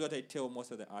 and this is what I tell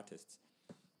most of the artists,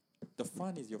 the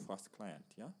fan is your first client,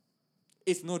 yeah?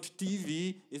 It's not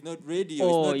TV, it's not radio,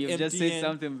 it's Oh, not you've MTN. just said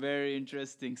something very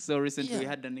interesting. So recently we Yeah.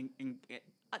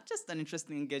 had just an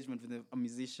interesting engagement with a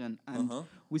musician, and Uh-huh.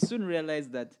 we soon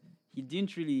realized that he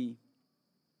didn't really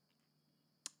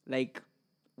like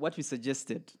what we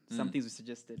suggested. Some things we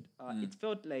suggested. It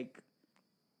felt like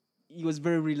he was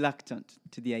very reluctant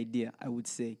to the idea, I would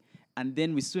say. And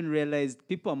then we soon realized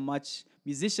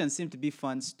musicians seem to be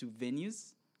fans to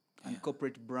venues and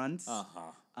corporate brands.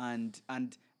 Uh-huh.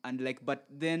 And like, but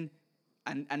then,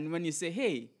 and when you say,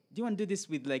 hey, do you want to do this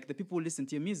with like the people who listen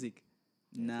to your music?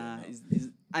 Nah. no.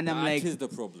 And I'm That like, is the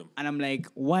problem. and I'm like,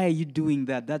 why are you doing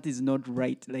that? That is not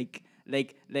right. Like,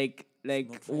 right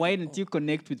why at don't you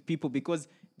connect with people? Because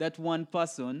that one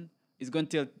person is going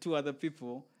to tell two other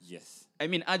people. Yes. I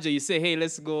mean, Ajo, you say, hey,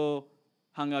 let's go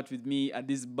hang out with me at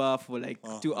this bar for like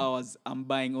 2 hours. I'm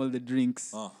buying all the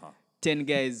drinks. 10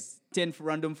 guys, 10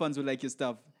 random fans who like your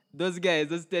stuff. Those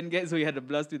 10 guys who you had a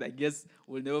blast with, I guess,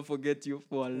 will never forget you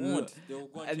for a lot. They'll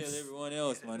go and tell everyone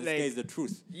else, man. This like- guy is the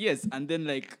truth. Yes, and then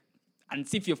like, and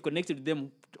see if you've connected with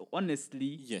them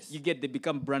honestly, Yes. they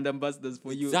become brand ambassadors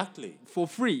for you Exactly. for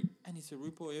free. And it's a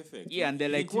ripple effect. Yeah, and they're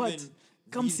You like, didn't what? even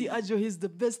Come see really- Ajo, he's the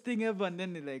best thing ever. And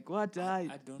then they're like, what?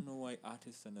 I don't know why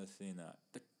artists are not saying that.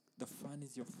 The fan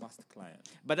is your first client.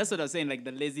 But that's what I was saying, like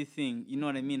the lazy thing. You know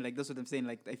what I mean? Like that's what I'm saying.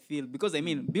 Like I feel, because I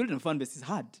mean, building a fan base is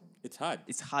hard. It's hard.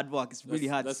 It's hard work. It's really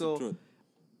hard. That's So the truth.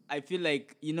 I feel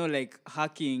like, like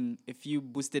hacking a few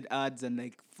boosted ads and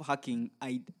like hacking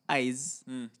eyes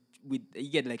with, you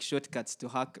get like shortcuts to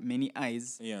hack many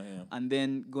eyes. Yeah. And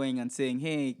then going and saying,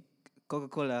 hey,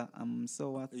 Coca-Cola, I'm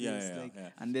so worth Yeah, this. yeah, like, yeah.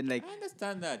 And then like, I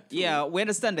understand that. Too. yeah, we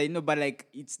understand that, but like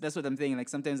that's what I'm saying. Like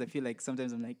sometimes I feel like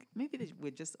sometimes I'm like, maybe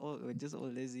we're just all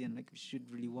lazy and like we should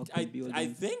really work on building. I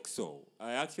think so.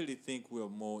 I actually think we're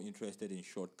more interested in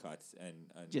shortcuts and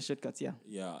just shortcuts, yeah.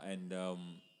 yeah, and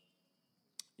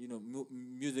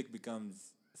music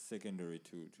becomes secondary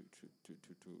to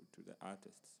the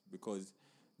artists because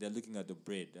they're looking at the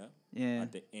bread, Yeah.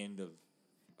 at the end of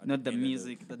Not the end of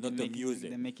music that not the music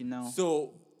they're making now.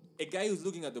 So a guy who's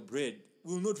looking at the bread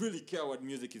will not really care what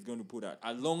music he's going to put out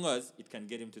as long as it can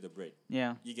get him to the bread.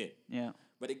 Yeah. You get? Yeah.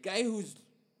 But a guy who's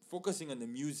focusing on the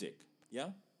music, yeah,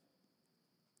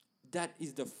 that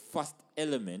is the first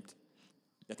element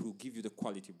that will give you the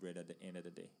quality bread at the end of the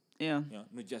day. Yeah. Yeah,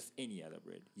 not just any other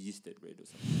bread, yeasted bread or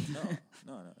something.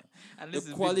 No. At least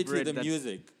The it's quality bread of the that's-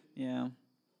 music Yeah.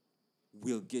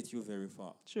 will get you very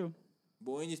far. True.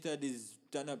 But when you start these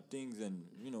stand-up things and,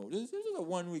 this is a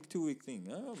 1 week, 2 week thing.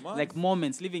 Months. Like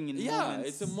moments, living in yeah, moments.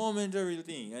 it's a momentary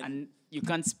thing. And you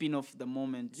can't spin off the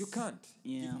moment. You can't.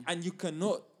 Yeah. And you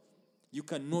cannot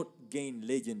gain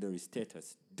legendary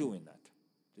status doing that.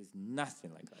 There's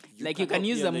nothing like that. You can cannot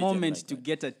use be a a legend moment like to that.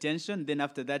 get attention. Then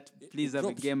after that, please have a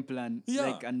drops. game plan,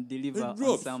 Yeah. and deliver It on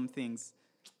drops. some things.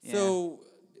 Yeah. So,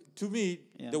 to me,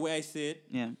 Yeah. the way I say it,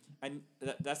 yeah, and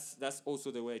that's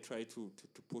also the way I try to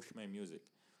push my music.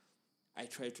 I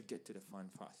try to get to the fan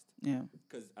fast. yeah,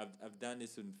 Because I've done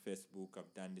this on Facebook,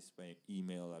 I've done this by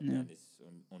email, I've Yeah. done this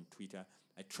on Twitter.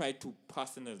 I try to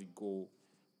personally go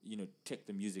take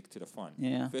the music to the fun.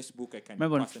 Yeah. Facebook, I can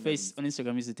Remember on personally- on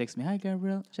Instagram, you used to text me, "Hi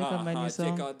Gabriel, check out my new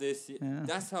song." Check out this. Yeah.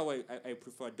 That's how I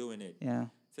prefer doing it. Yeah.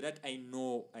 So that I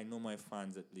know my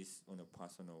fans at least on a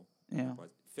personal. Yeah.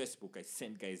 Facebook, I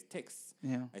send guys texts.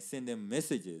 Yeah. I send them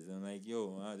messages. I'm like,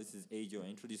 yo, this is Ajo. I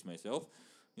introduce myself.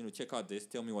 Check out this.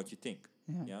 Tell me what you think.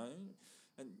 Yeah.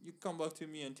 And you come back to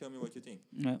me and tell me what you think.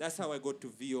 Yeah. That's how I got to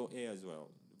VOA as well.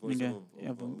 Voice Yeah.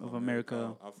 of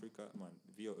America. Africa. Man,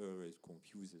 VOA always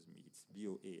confuses me. It's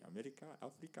VOA, America,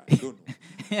 Africa. I don't know.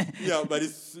 Yeah, but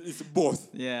it's both.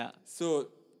 Yeah. So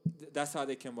that's how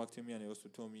they came back to me, and they also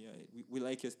told me, we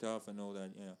like your stuff and all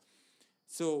that. Yeah.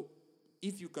 So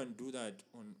if you can do that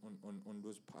on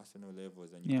those personal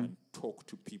levels, and you can talk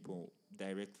to people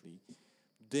directly,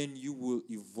 then you will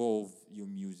evolve your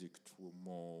music to a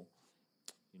more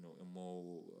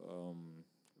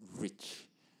rich.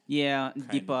 Yeah, kind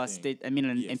deeper of thing. state. I mean,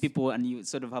 and Yes. people, and you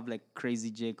sort of have like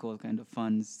crazy J. Cole kind of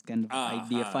fans, kind of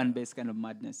idea, fan base kind of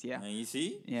madness. Yeah. And you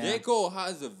see, Yeah. J. Cole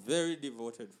has a very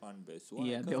devoted fan base. Why?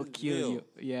 Yeah, 'Cause they'll it's kill real. you.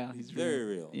 Yeah, It's he's very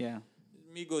real. Yeah.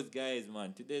 Migos guys,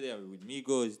 man. Today they are with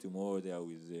Migos. Tomorrow they are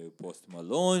with Post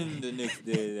Malone. The next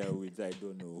day they are with I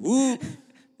don't know who.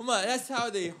 Man, that's how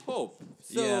they hope.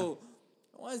 So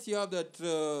once you have that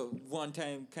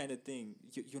one-time kind of thing,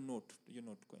 you're not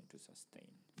going to sustain.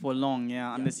 For long,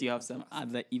 yeah, unless you have yeah, some yeah.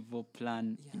 other evil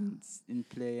plan in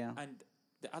play. Yeah. And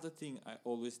the other thing I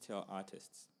always tell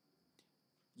artists,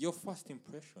 your first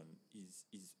impression is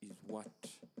what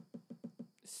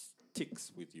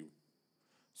sticks with you.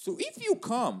 So if you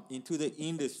come into the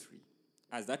industry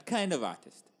as that kind of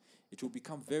artist, it will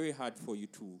become very hard for you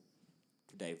to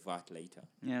divert later.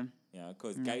 Yeah. Yeah,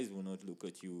 because guys will not look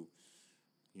at you,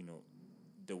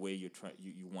 the way you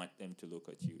want them to look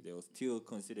at you. They'll still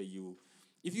consider you.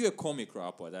 If you're a comic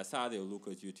rapper, that's how they'll look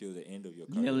at you till the end of your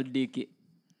career. Little Dicky.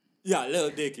 Yeah, Lil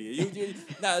Dicky.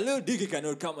 Now, Lil Dicky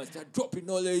cannot come and start dropping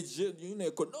knowledge in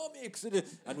economics,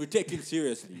 and we take him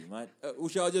seriously, man. We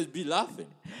shall just be laughing.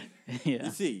 Yeah.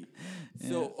 You see.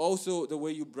 So also the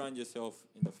way you brand yourself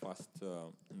in the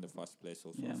first place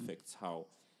also affects how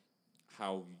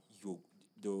you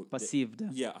Perceived.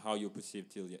 how you perceive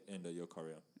till the end of your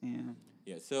career. Yeah.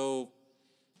 Yeah. So,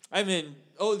 I mean,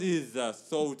 all these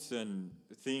thoughts and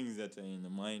things that are in the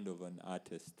mind of an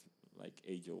artist like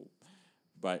Ajo.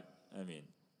 But, I mean,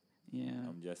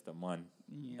 I'm just a man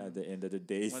at the end of the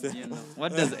day. What do you know?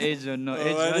 What does Ajo know?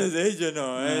 What does Ajo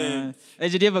know?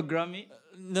 Ajo, do you have a Grammy?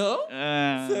 No.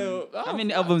 How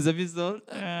many albums have you sold?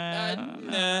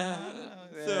 Nah.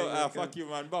 So, fuck you,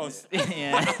 man. Bounce.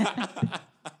 Yeah.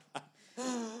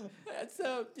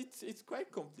 It's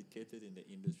quite complicated in the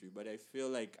industry, but I feel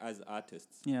like as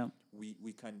artists,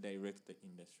 we can direct the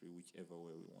industry whichever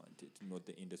way we want it, not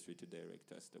the industry to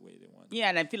direct us the way they want. Yeah,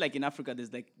 and I feel like in Africa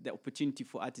there's like the opportunity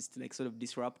for artists to like sort of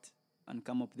disrupt and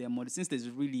come up with their model. Since there's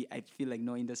really, I feel like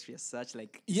no industry as such.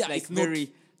 Like Yeah, like it's very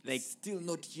not- like Still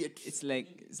not yet. it's like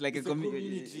a a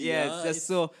community, Yeah, yeah, it's just it's-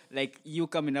 so like you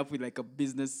coming up with like a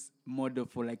business model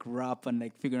for like rap and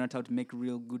like figuring out how to make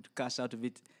real good cash out of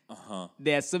it.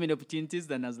 There are so many opportunities,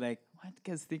 then I was like, what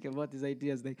guys think about these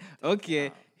ideas? Like,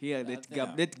 okay, here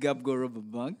let Gab go rob a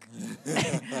bank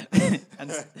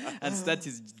and start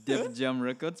his Def Jam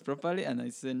records properly. And I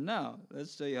said, now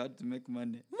let's show you how to make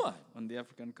money on the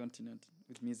African continent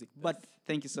with music. But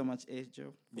thank you so much,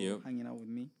 Ajo, for hanging out with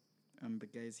me and the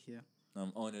guys here.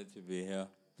 I'm honored to be here.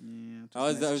 Yeah, I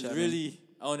was really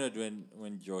honored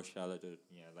when Josh alerted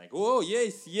me. Like, oh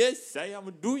yes, I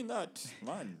am doing that,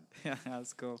 man. Yeah,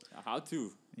 that's cool. How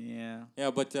to? Yeah. Yeah,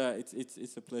 but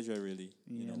it's a pleasure, really.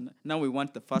 Yeah. Now we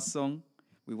want the first song.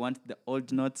 We want the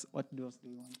old notes. What else do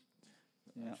we want?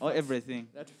 Yeah, or everything.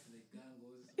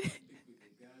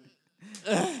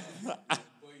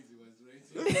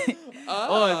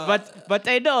 But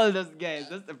I know all those guys.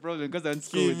 That's the problem because I'm in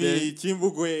school with them. Kimi,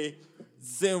 Chimbugwe,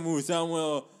 Zemu,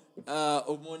 Samuel,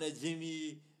 Omona,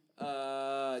 Jimmy,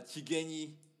 Chigenyi,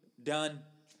 Dan.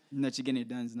 No, Chigeni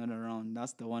Dan's not around.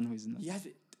 That's the one who's not.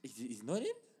 He's not in?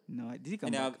 No, did he come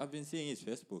And back? I've been seeing his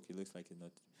Facebook. He looks like he's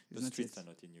not. The not streets yet. are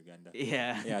not in Uganda.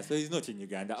 Yeah. Yeah, so he's not in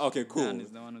Uganda. Okay, cool. Dan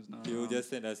is the one who's not He will around. just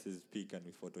send us his pic and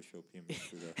we Photoshop him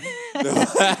into the.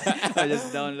 I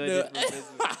just download it from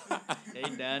Facebook.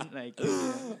 Hey, Dan. Like,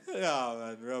 Yeah,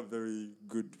 man, we are very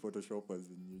good Photoshoppers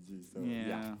in UG. So,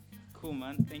 yeah. Cool,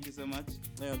 man. Thank you so much.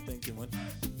 Yeah, thank you much.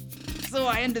 So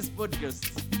I end this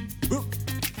podcast.